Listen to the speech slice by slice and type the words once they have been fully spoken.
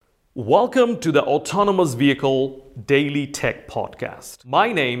Welcome to the Autonomous Vehicle Daily Tech Podcast.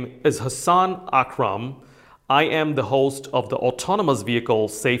 My name is Hassan Akram. I am the host of the Autonomous Vehicle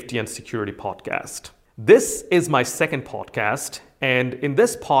Safety and Security Podcast. This is my second podcast, and in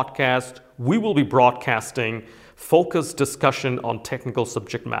this podcast, we will be broadcasting focused discussion on technical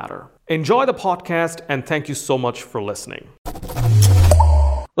subject matter. Enjoy the podcast, and thank you so much for listening.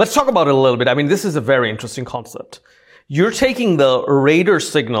 Let's talk about it a little bit. This is a very interesting concept. You're taking the radar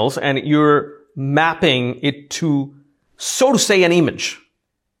signals and you're mapping it to, so to say, an image.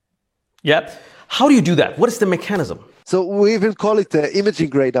 Yeah. How do you do that? What is the mechanism? So we even call it imaging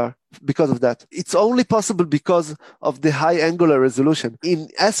radar because of that. It's only possible because of the high angular resolution. In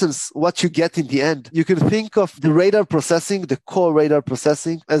essence, what you get in the end, you can think of the radar processing, the core radar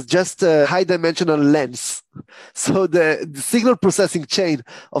processing, as just a high dimensional lens. So the signal processing chain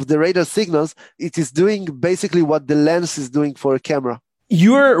of the radar signals, it is doing basically what the lens is doing for a camera.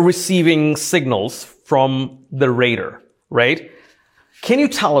 You're receiving signals from the radar, right? Can you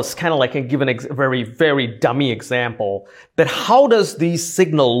tell us, give a very, very dummy example, that how does the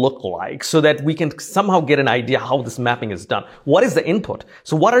signal look like so that we can somehow get an idea how this mapping is done? What is the input?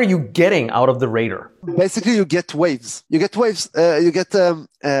 So what are you getting out of the radar? Basically, you get waves. I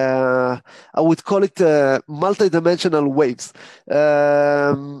would call it multidimensional waves.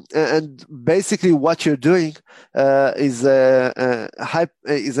 And basically what you're doing is a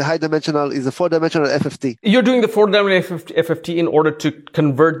four-dimensional FFT. You're doing the four-dimensional FFT in order to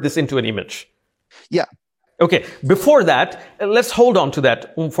convert this into an image. Yeah. Okay. Before that, let's hold on to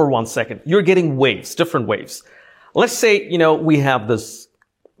that for 1 second. You're getting waves, different waves. Let's say, we have this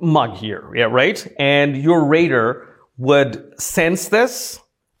mug here, yeah, right? And your radar would sense this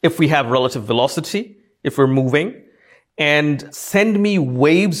if we have relative velocity, if we're moving, and send me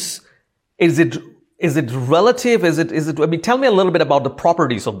waves. Is it relative? Tell me a little bit about the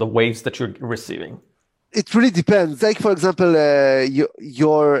properties of the waves that you're receiving. It really depends. Take, for example,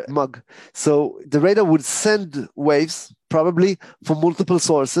 your mug. So the radar would send waves probably from multiple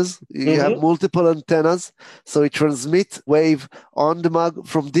sources. You have multiple antennas. So it transmits wave on the mug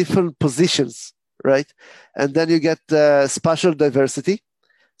from different positions, right? And then you get spatial diversity.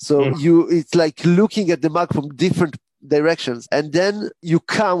 So it's like looking at the mug from different directions. And then you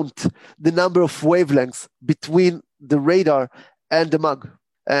count the number of wavelengths between the radar and the mug.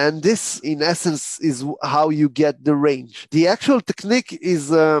 And this, in essence, is how you get the range. The actual technique is,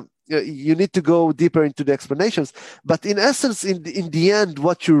 you need to go deeper into the explanations. But in essence, in the end,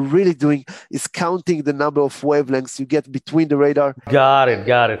 what you're really doing is counting the number of wavelengths you get between the radar. Got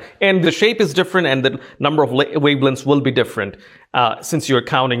it. And the shape is different and the number of wavelengths will be different since you're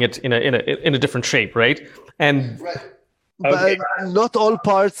counting it in a different shape, right? And right. But not all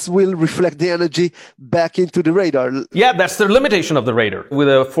parts will reflect the energy back into the radar. Yeah, that's the limitation of the radar. With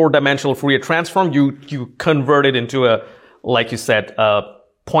a four-dimensional Fourier transform, you convert it into a, like you said, a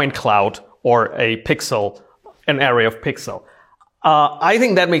point cloud or a pixel, an array of pixel. I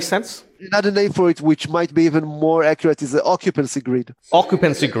think that makes sense. Another name for it, which might be even more accurate, is the occupancy grid.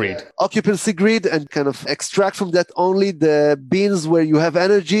 Occupancy grid, and kind of extract from that only the bins where you have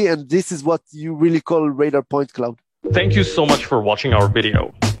energy, and this is what you really call radar point cloud. Thank you so much for watching our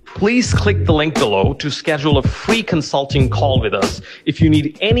video. Please click the link below to schedule a free consulting call with us if you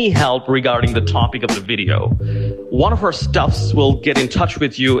need any help regarding the topic of the video. One of our staffs will get in touch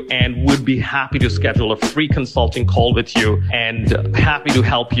with you and would be happy to schedule a free consulting call with you and happy to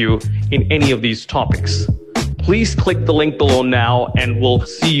help you in any of these topics. Please click the link below now and we'll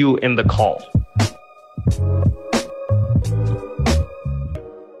see you in the call.